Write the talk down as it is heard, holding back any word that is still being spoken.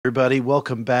Everybody,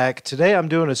 welcome back. Today I'm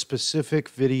doing a specific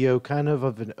video, kind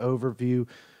of an overview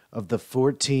of the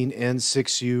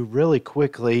 14N6U really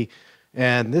quickly.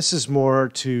 And this is more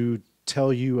to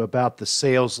tell you about the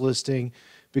sales listing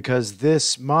because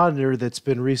this monitor that's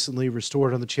been recently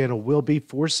restored on the channel will be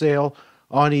for sale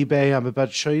on eBay. I'm about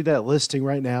to show you that listing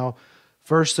right now.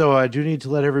 First, though, I do need to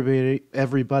let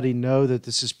everybody know that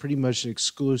this is pretty much an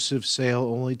exclusive sale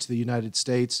only to the United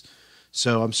States.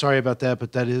 So I'm sorry about that,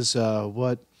 but that is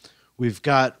what we've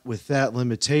got with that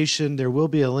limitation. There will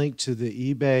be a link to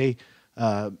the eBay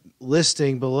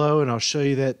listing below, and I'll show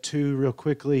you that too real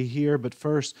quickly here. But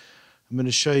first, I'm going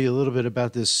to show you a little bit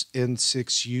about this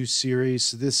N6U series.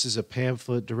 So this is a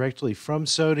pamphlet directly from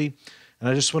Sony, and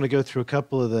I just want to go through a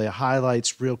couple of the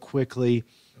highlights real quickly.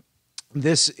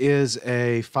 This is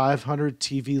a 500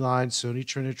 TV line Sony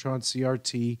Trinitron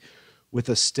CRT with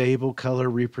a stable color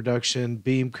reproduction,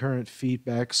 beam current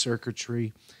feedback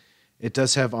circuitry. It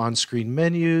does have on-screen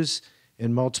menus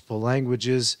in multiple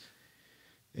languages,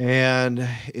 and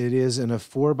it is in a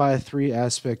 4:3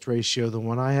 aspect ratio. The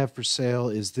one I have for sale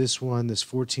is this one, this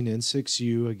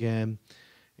 14N6U again.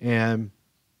 And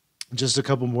just a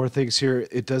couple more things here.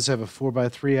 It does have a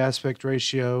 4:3 aspect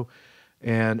ratio,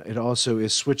 and it also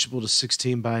is switchable to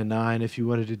 16:9 if you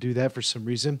wanted to do that for some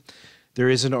reason. There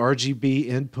is an RGB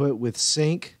input with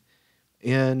sync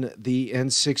in the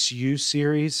N6U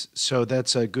series, so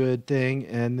that's a good thing.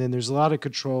 And then there's a lot of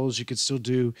controls you could still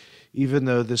do, even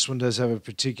though this one does have a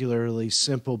particularly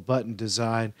simple button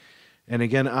design. And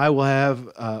again, I will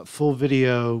have full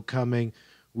video coming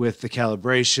with the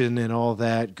calibration and all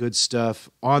that good stuff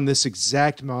on this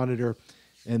exact monitor.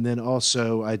 And then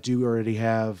also, I do already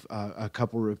have a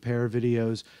couple repair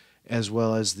videos as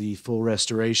well as the full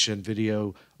restoration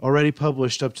video already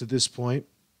published up to this point.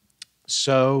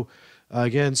 So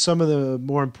again, some of the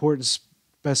more important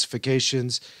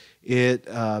specifications, it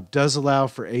does allow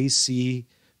for AC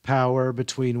power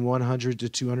between 100 to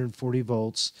 240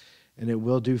 volts, and it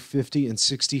will do 50 and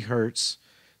 60 hertz.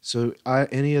 So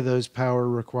any of those power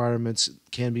requirements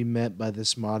can be met by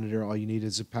this monitor. All you need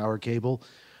is a power cable.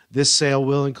 This sale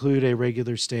will include a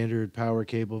regular standard power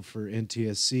cable for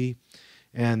NTSC.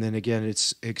 And then again,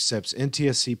 it accepts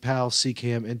NTSC PAL,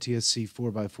 CCAM, NTSC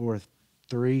 4x4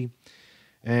 3.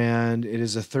 And it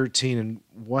is a 13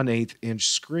 1/8 inch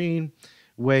screen,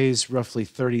 weighs roughly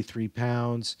 33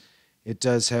 pounds. It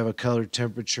does have a color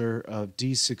temperature of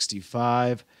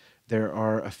D65. There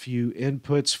are a few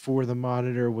inputs for the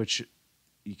monitor, which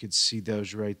you can see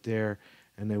those right there,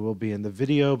 and they will be in the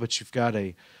video. But you've got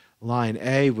a line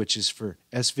A, which is for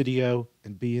S video,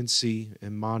 and B and C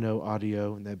and mono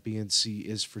audio, and that B and C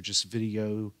is for just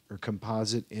video or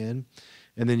composite in.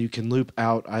 And then you can loop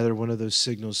out either one of those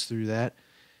signals through that.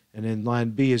 And then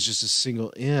line B is just a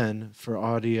single in for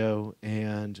audio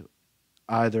and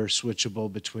either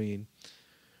switchable between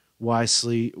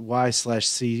Y/C,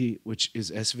 which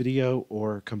is S video,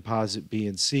 or composite B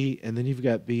and C. And then you've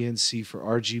got B and C for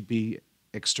RGB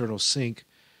external sync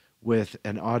with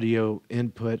an audio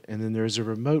input. And then there's a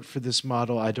remote for this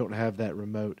model. I don't have that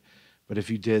remote, but if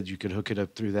you did, you could hook it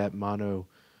up through that mono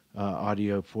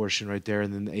audio portion right there.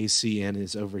 And then the AC in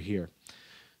is over here.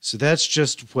 So that's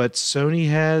just what Sony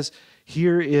has.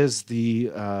 Here is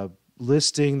the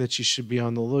listing that you should be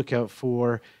on the lookout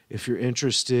for if you're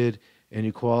interested and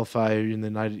you qualify in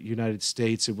the United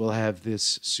States. It will have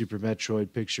this Super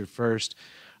Metroid picture first.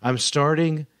 I'm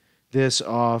starting this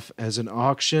off as an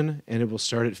auction, and it will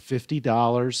start at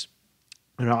 $50.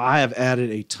 And I have added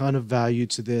a ton of value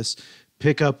to this.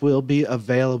 Pickup will be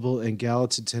available in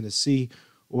Gallatin, Tennessee,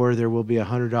 or there will be a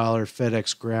 $100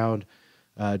 FedEx ground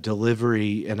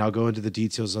delivery, and I'll go into the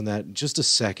details on that in just a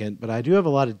second. But I do have a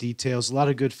lot of details, a lot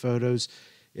of good photos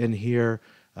in here,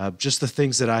 just the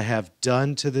things that I have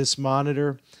done to this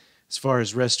monitor. As far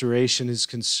as restoration is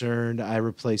concerned, I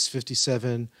replaced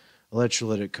 57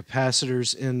 electrolytic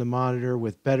capacitors in the monitor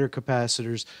with better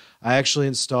capacitors. I actually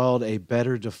installed a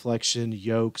better deflection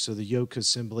yoke, so the yoke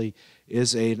assembly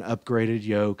is an upgraded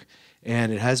yoke,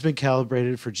 and it has been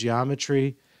calibrated for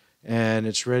geometry, and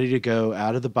it's ready to go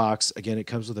out of the box. Again, it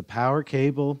comes with a power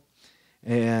cable.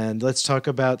 And let's talk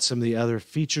about some of the other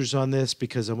features on this,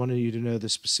 because I wanted you to know the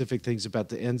specific things about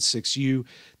the N6U,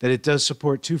 that it does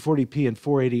support 240p and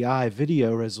 480i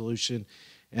video resolution.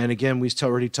 And again, we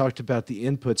already talked about the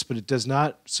inputs, but it does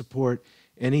not support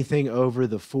anything over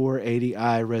the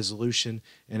 480i resolution,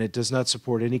 and it does not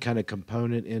support any kind of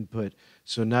component input.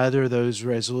 So neither of those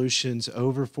resolutions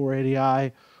over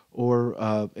 480i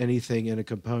or anything in a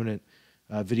component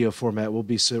video format will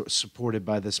be supported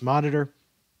by this monitor.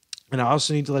 And I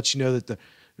also need to let you know that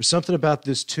there's something about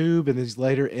this tube and these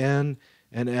later N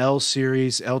and L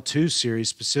series, L2 series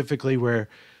specifically, where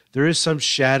there is some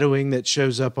shadowing that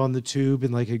shows up on the tube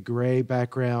in like a gray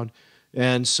background.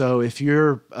 And so if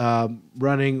you're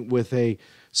running with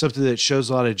something that shows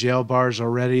a lot of jail bars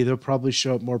already, they'll probably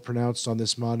show up more pronounced on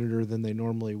this monitor than they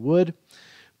normally would.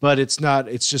 But it's not,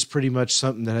 it's just pretty much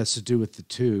something that has to do with the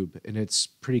tube, and it's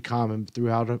pretty common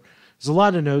throughout. There's a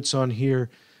lot of notes on here.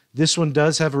 This one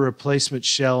does have a replacement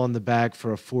shell on the back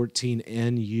for a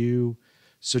 14NU,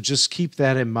 so just keep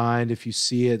that in mind if you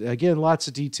see it. Again, lots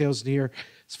of details in here.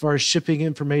 As far as shipping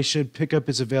information, pickup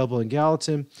is available in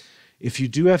Gallatin. If you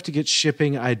do have to get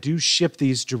shipping, I do ship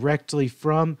these directly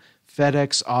from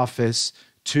FedEx office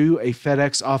to a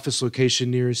FedEx office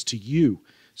location nearest to you.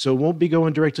 So it won't be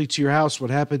going directly to your house. What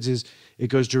happens is it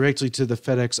goes directly to the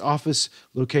FedEx office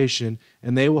location,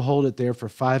 and they will hold it there for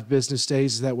 5 business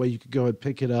days. That way you can go and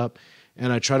pick it up.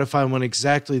 And I try to find one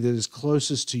exactly that is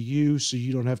closest to you so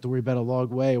you don't have to worry about a long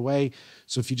way away.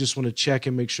 So if you just want to check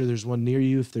and make sure there's one near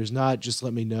you, if there's not, just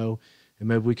let me know, and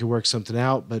maybe we can work something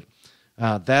out. But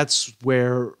that's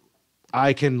where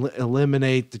I can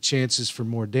eliminate the chances for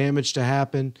more damage to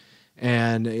happen,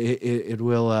 and it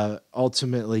will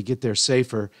ultimately get there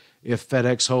safer if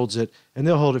FedEx holds it, and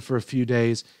they'll hold it for a few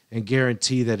days and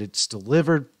guarantee that it's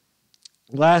delivered.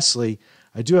 Lastly,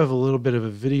 I do have a little bit of a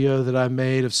video that I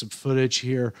made of some footage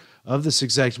here of this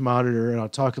exact monitor, and I'll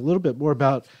talk a little bit more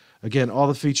about, again, all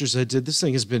the features I did. This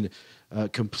thing has been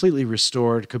completely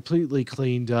restored, completely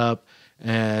cleaned up,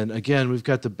 and again, we've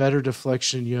got the better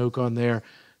deflection yoke on there.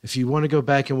 If you want to go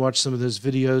back and watch some of those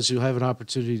videos, you'll have an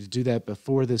opportunity to do that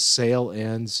before this sale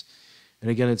ends. And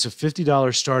again, it's a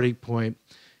 $50 starting point.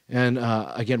 And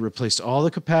again, replaced all the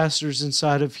capacitors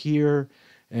inside of here.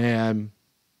 And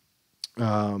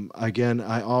again,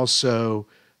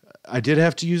 I did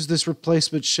have to use this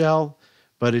replacement shell,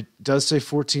 but it does say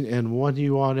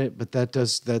 14N1U on it, but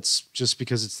that's just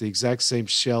because it's the exact same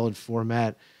shell and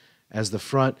format as the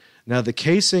front. Now, the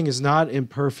casing is not in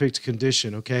perfect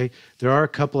condition, okay? There are a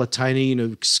couple of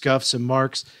tiny, scuffs and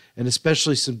marks, and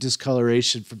especially some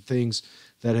discoloration from things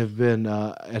that have been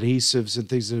adhesives and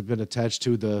things that have been attached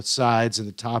to the sides and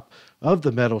the top of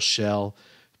the metal shell.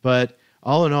 But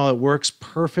all in all, it works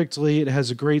perfectly. It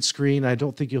has a great screen. I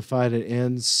don't think you'll find an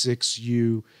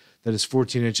N6U that is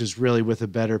 14 inches really with a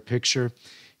better picture.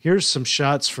 Here's some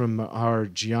shots from our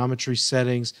geometry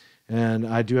settings. And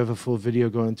I do have a full video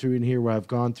going through in here where I've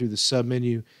gone through the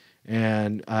submenu,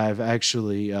 and I've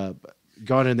actually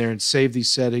gone in there and saved these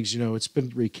settings. It's been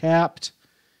recapped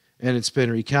and it's been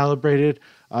recalibrated.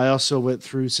 I also went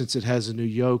through, since it has a new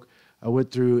yoke, I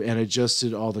went through and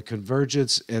adjusted all the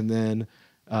convergence, and then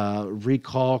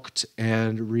recalked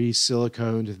and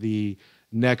re-siliconed the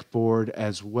neck board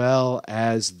as well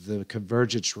as the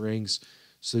convergence rings.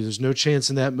 So there's no chance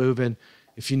in that moving.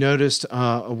 If you noticed,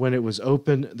 when it was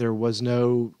open, there was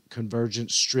no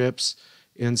convergent strips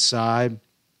inside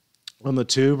on the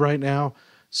tube right now.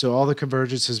 So all the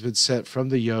convergence has been set from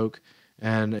the yoke,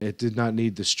 and it did not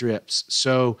need the strips.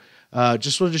 So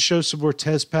just wanted to show some more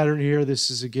test pattern here.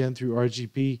 This is, again, through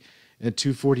RGB and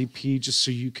 240p, just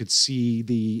so you could see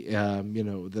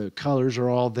the colors are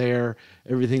all there.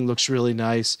 Everything looks really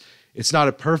nice. It's not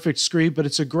a perfect screen, but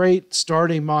it's a great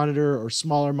starting monitor or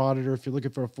smaller monitor if you're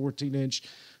looking for a 14-inch.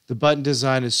 The button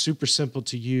design is super simple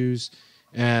to use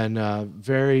and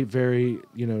very, very,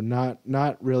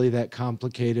 not really that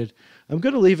complicated. I'm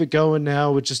going to leave it going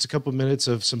now with just a couple minutes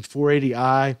of some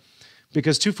 480i,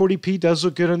 because 240p does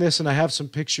look good on this, and I have some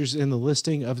pictures in the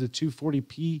listing of the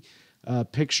 240p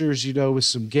pictures, with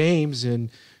some games and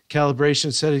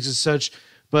calibration settings and such.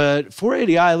 But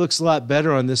 480i looks a lot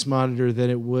better on this monitor than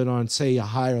it would on, say, a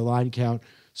higher line count.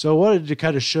 So I wanted to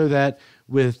kind of show that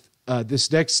with this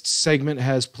next segment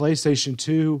has PlayStation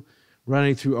 2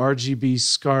 running through RGB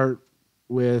SCART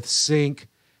with sync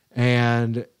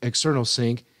and external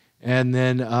sync. And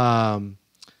then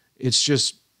it's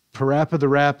just Parappa the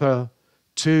Rappa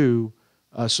 2.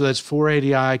 So that's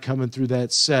 480i coming through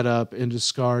that setup into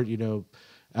SCART,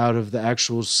 out of the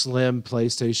actual slim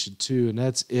PlayStation 2. And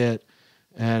that's it.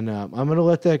 And I'm going to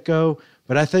let that go.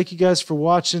 But I thank you guys for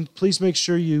watching. Please make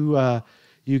sure you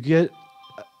get,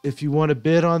 if you want to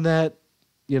bid on that,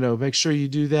 make sure you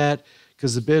do that,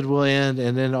 because the bid will end,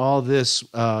 and then all this,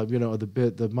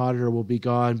 the monitor will be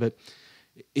gone. But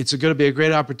it's going to be a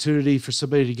great opportunity for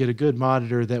somebody to get a good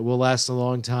monitor that will last a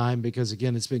long time, because,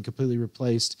 again, it's been completely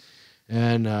replaced.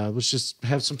 And let's just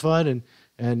have some fun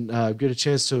and get a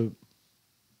chance to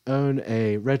own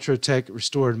a RetroTech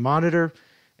restored monitor.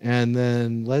 And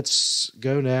then let's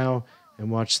go now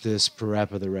and watch this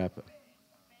Parappa the Rappa.